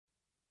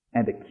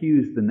and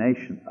accuse the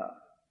nation of.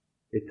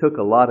 It took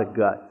a lot of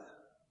guts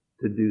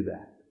to do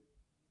that.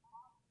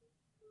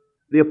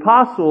 The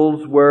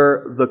apostles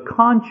were the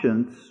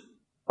conscience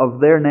of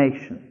their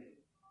nation.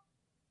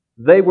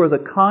 They were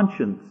the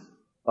conscience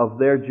of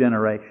their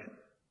generation.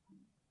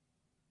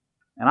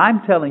 And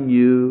I'm telling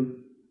you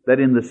that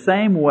in the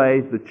same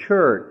way the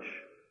church,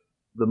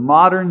 the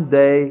modern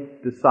day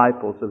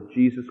disciples of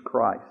Jesus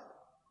Christ,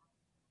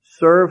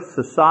 serve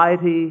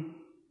society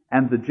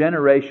and the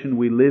generation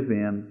we live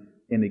in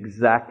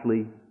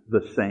exactly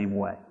the same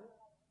way.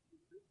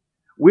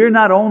 We're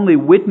not only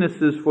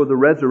witnesses for the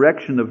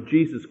resurrection of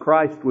Jesus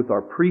Christ with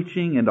our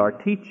preaching and our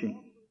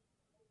teaching,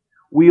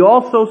 we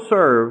also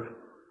serve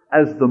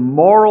as the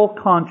moral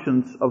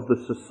conscience of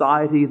the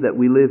society that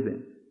we live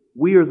in.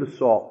 We are the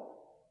salt.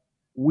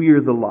 We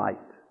are the light.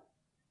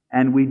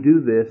 And we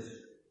do this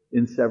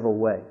in several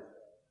ways.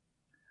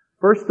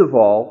 First of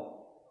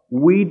all,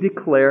 we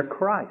declare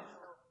Christ.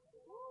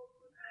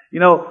 You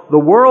know, the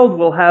world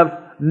will have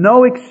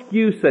no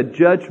excuse at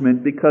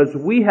judgment because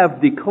we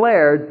have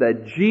declared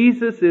that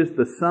Jesus is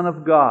the Son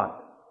of God.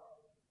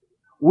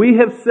 We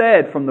have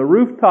said from the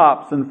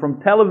rooftops and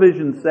from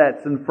television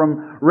sets and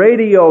from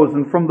radios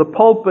and from the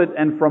pulpit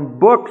and from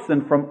books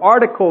and from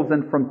articles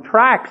and from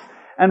tracts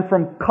and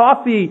from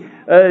coffee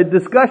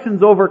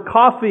discussions over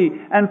coffee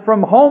and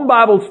from home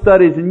Bible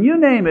studies and you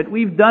name it.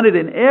 We've done it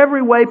in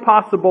every way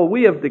possible.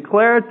 We have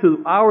declared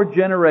to our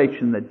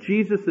generation that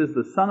Jesus is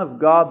the Son of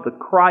God, the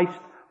Christ,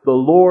 the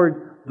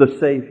Lord, the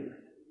Savior.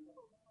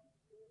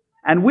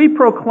 And we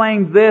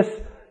proclaim this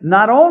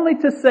not only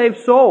to save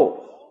souls,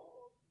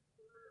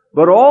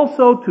 but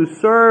also to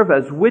serve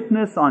as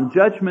witness on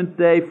Judgment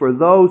Day for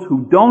those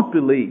who don't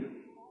believe,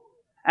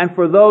 and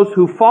for those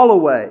who fall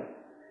away,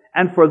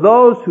 and for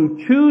those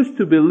who choose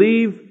to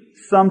believe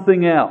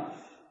something else.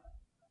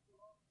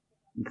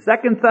 In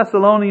 2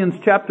 Thessalonians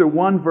chapter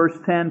 1 verse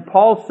 10,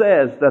 Paul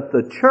says that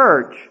the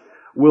church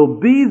will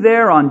be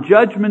there on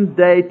Judgment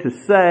Day to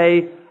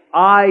say,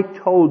 I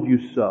told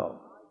you so.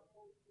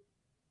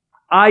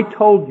 I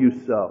told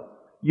you so.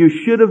 You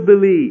should have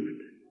believed.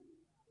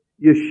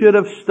 You should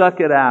have stuck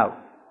it out.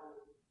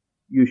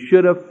 You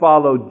should have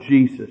followed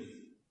Jesus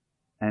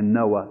and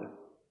no other.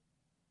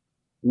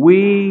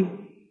 We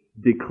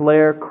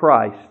declare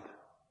Christ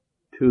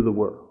to the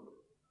world.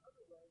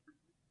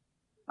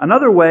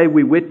 Another way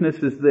we witness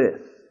is this.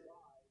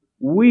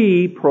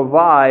 We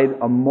provide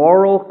a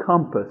moral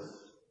compass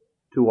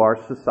to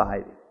our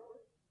society.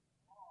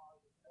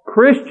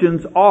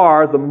 Christians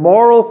are the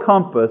moral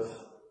compass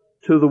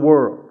to the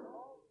world.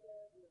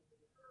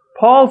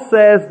 Paul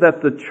says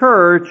that the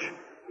church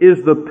is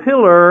the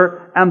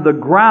pillar and the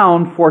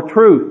ground for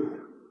truth.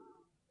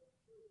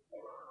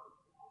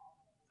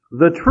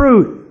 The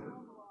truth,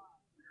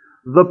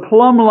 the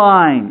plumb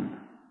line,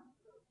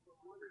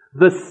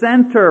 the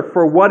center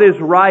for what is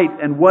right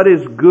and what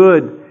is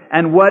good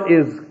and what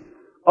is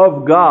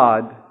of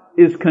God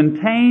is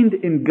contained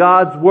in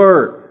God's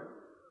Word.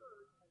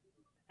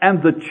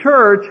 And the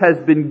church has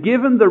been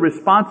given the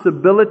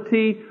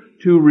responsibility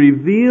to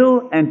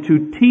reveal and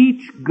to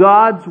teach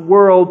God's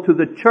world to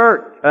the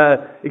church,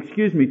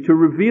 to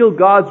reveal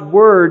God's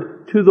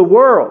Word to the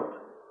world.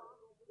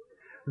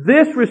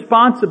 This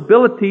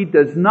responsibility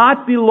does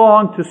not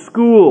belong to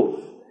schools.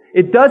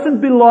 It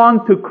doesn't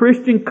belong to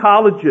Christian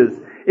colleges.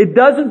 It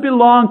doesn't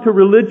belong to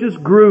religious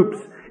groups.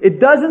 It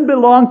doesn't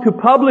belong to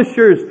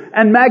publishers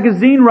and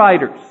magazine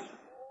writers.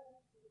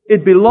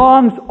 It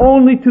belongs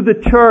only to the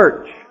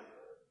church,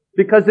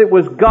 because it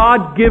was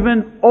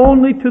God-given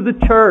only to the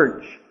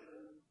church.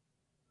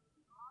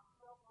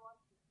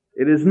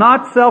 It is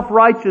not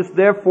self-righteous,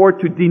 therefore,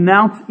 to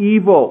denounce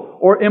evil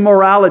or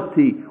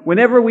immorality.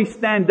 Whenever we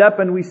stand up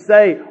and we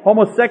say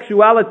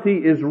homosexuality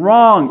is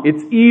wrong,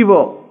 it's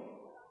evil,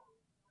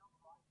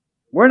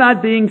 we're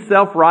not being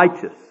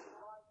self-righteous.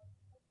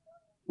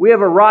 We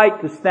have a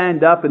right to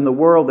stand up in the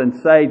world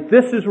and say,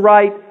 this is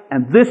right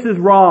and this is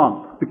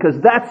wrong, because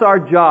that's our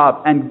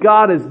job, and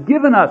God has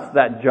given us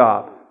that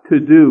job to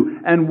do.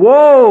 And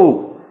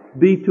woe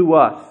be to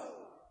us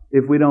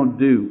if we don't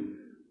do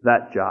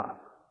that job,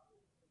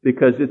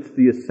 because it's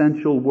the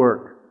essential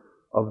work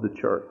of the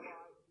church.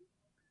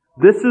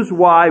 This is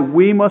why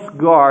we must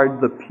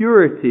guard the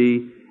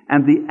purity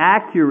and the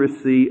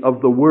accuracy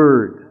of the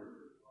Word.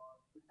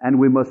 And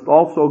we must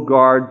also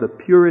guard the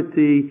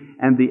purity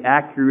and the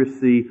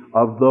accuracy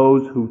of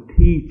those who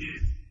teach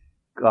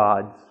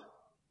God's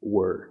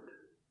Word.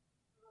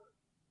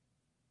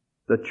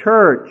 The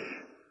church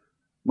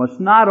must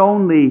not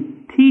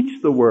only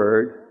teach the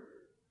Word,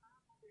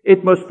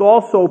 it must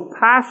also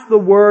pass the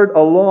Word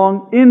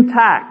along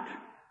intact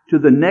to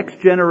the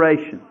next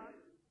generation.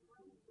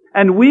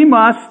 And we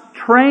must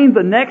train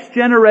the next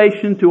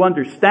generation to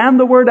understand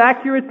the Word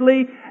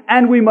accurately,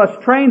 and we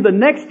must train the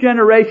next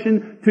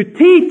generation to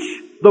teach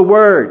the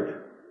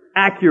Word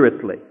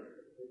accurately.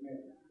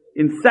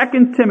 In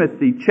 2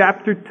 Timothy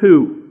chapter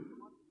 2,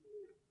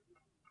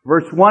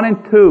 verse 1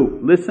 and 2,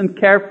 listen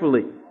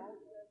carefully.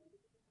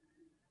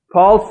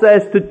 Paul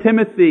says to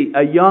Timothy,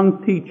 a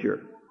young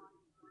teacher,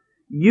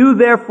 You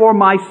therefore,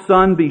 my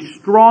son, be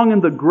strong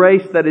in the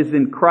grace that is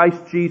in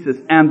Christ Jesus,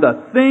 and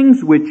the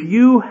things which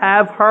you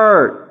have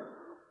heard,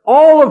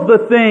 all of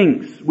the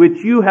things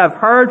which you have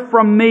heard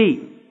from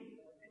me,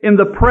 in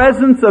the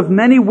presence of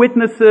many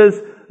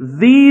witnesses,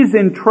 these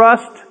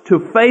entrust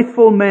to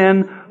faithful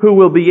men who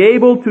will be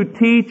able to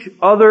teach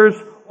others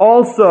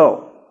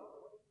also.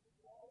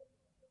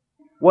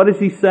 What is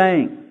he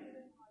saying?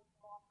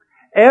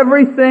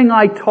 Everything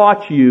I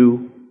taught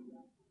you,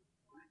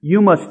 you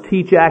must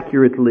teach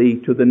accurately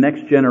to the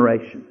next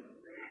generation.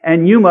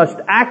 And you must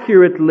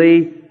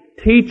accurately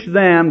teach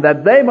them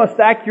that they must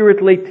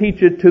accurately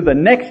teach it to the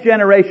next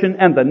generation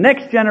and the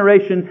next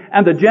generation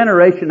and the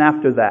generation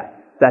after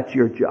that. That's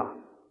your job.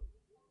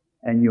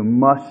 And you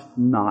must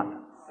not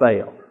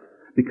fail.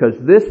 Because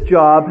this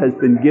job has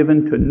been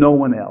given to no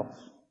one else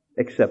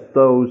except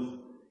those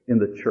in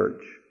the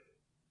church.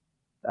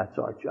 That's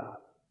our job.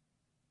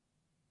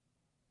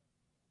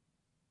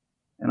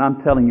 And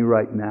I'm telling you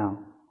right now,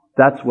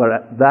 that's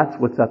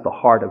what's at the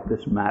heart of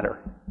this matter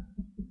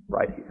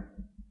right here.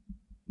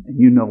 And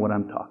you know what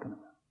I'm talking about.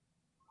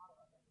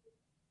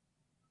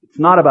 It's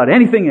not about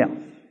anything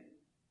else.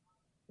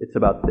 It's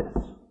about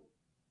this.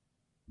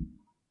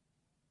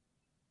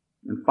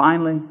 And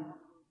finally,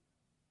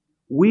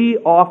 we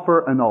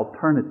offer an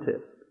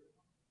alternative.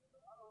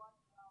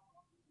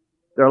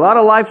 There are a lot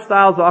of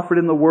lifestyles offered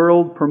in the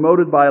world,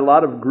 promoted by a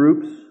lot of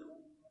groups.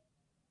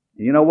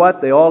 And you know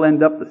what? They all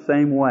end up the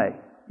same way,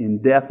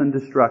 in death and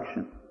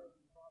destruction.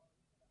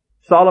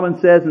 Solomon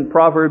says in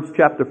Proverbs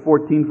chapter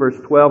 14, verse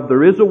 12,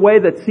 there is a way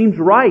that seems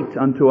right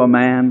unto a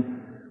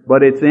man,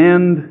 but its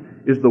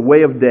end is the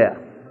way of death.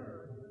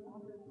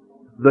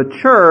 The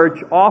church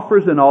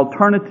offers an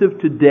alternative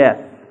to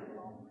death.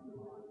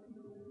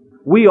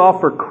 We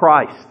offer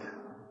Christ.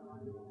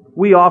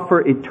 We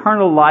offer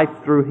eternal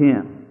life through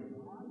Him.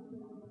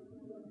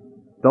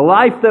 The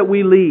life that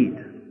we lead,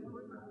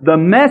 the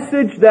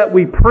message that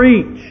we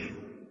preach,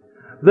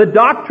 the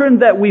doctrine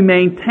that we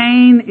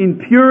maintain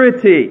in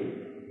purity,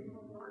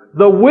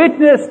 the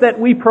witness that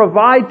we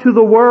provide to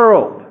the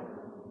world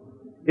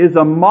is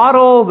a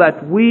model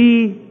that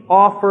we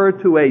offer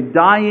to a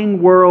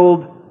dying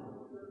world,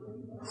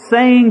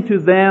 saying to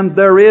them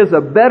there is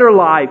a better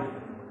life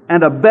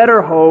and a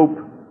better hope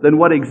than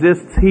what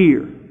exists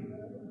here.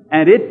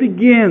 And it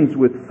begins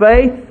with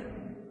faith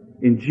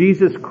in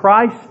Jesus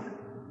Christ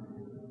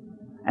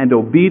and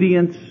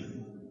obedience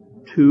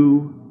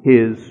to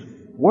His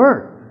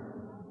Word.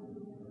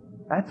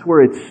 That's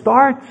where it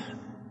starts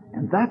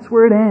and that's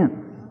where it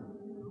ends.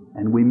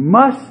 And we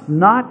must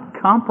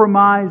not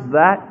compromise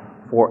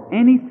that for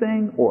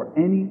anything or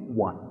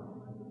anyone.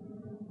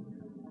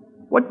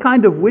 What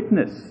kind of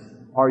witness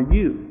are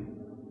you?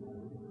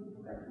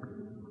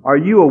 Are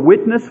you a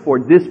witness for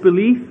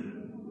disbelief?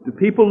 Do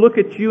people look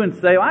at you and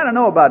say, I don't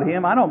know about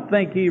him, I don't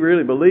think he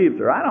really believes,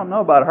 or I don't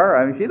know about her,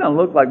 I mean, she doesn't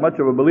look like much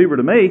of a believer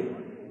to me.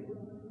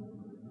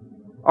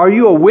 Are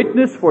you a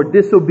witness for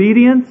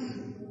disobedience?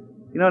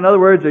 You know, in other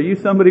words, are you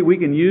somebody we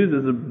can use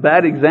as a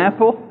bad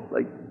example?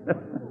 Like,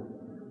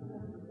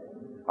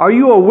 are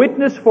you a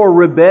witness for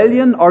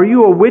rebellion? Are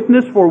you a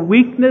witness for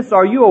weakness?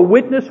 Are you a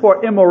witness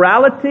for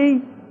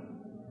immorality?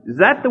 Is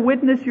that the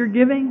witness you're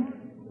giving?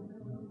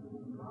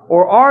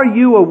 Or are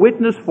you a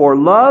witness for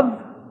love?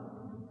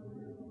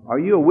 Are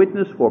you a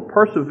witness for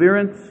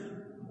perseverance?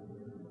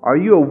 Are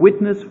you a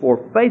witness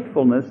for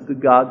faithfulness to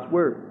God's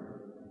Word?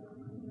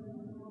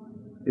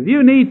 If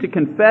you need to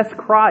confess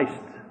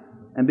Christ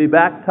and be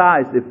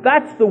baptized, if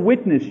that's the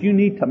witness you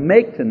need to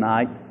make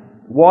tonight,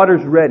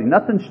 water's ready.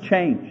 Nothing's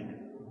changed.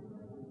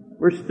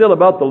 We're still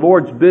about the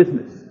Lord's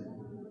business.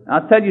 Now,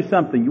 I'll tell you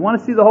something. You want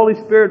to see the Holy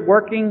Spirit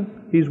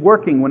working? He's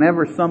working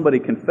whenever somebody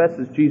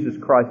confesses Jesus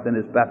Christ and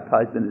is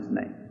baptized in His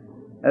name.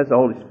 That's the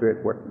Holy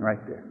Spirit working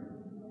right there.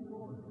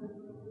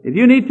 If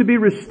you need to be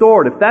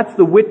restored, if that's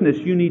the witness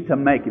you need to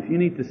make, if you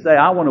need to say,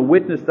 I want to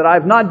witness that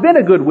I've not been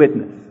a good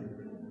witness,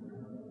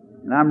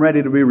 and I'm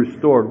ready to be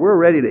restored, we're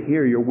ready to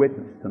hear your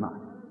witness tonight.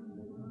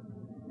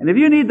 And if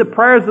you need the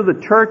prayers of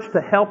the church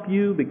to help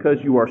you because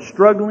you are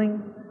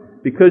struggling,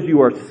 because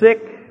you are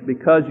sick,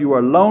 because you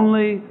are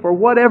lonely, for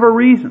whatever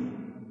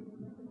reason,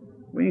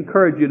 we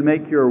encourage you to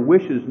make your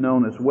wishes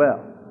known as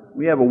well.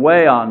 We have a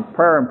way on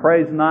prayer and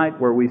praise night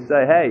where we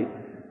say, hey,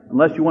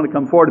 unless you want to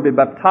come forward to be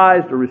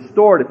baptized or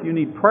restored, if you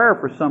need prayer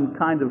for some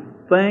kind of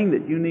thing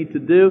that you need to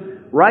do,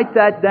 write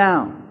that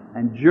down.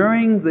 And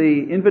during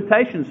the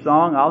invitation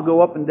song, I'll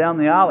go up and down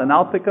the aisle and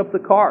I'll pick up the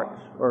cards.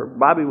 Or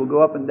Bobby will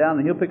go up and down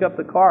and he'll pick up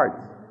the cards.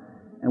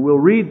 And we'll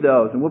read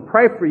those and we'll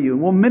pray for you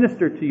and we'll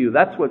minister to you.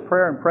 That's what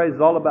prayer and praise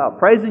is all about.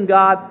 Praising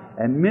God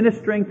and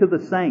ministering to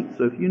the saints.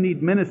 So if you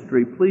need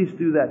ministry, please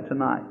do that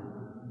tonight.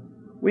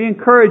 We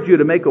encourage you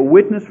to make a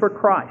witness for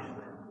Christ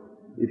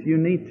if you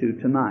need to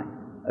tonight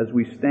as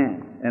we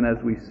stand and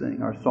as we sing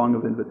our song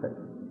of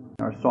invitation.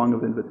 Our song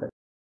of invitation.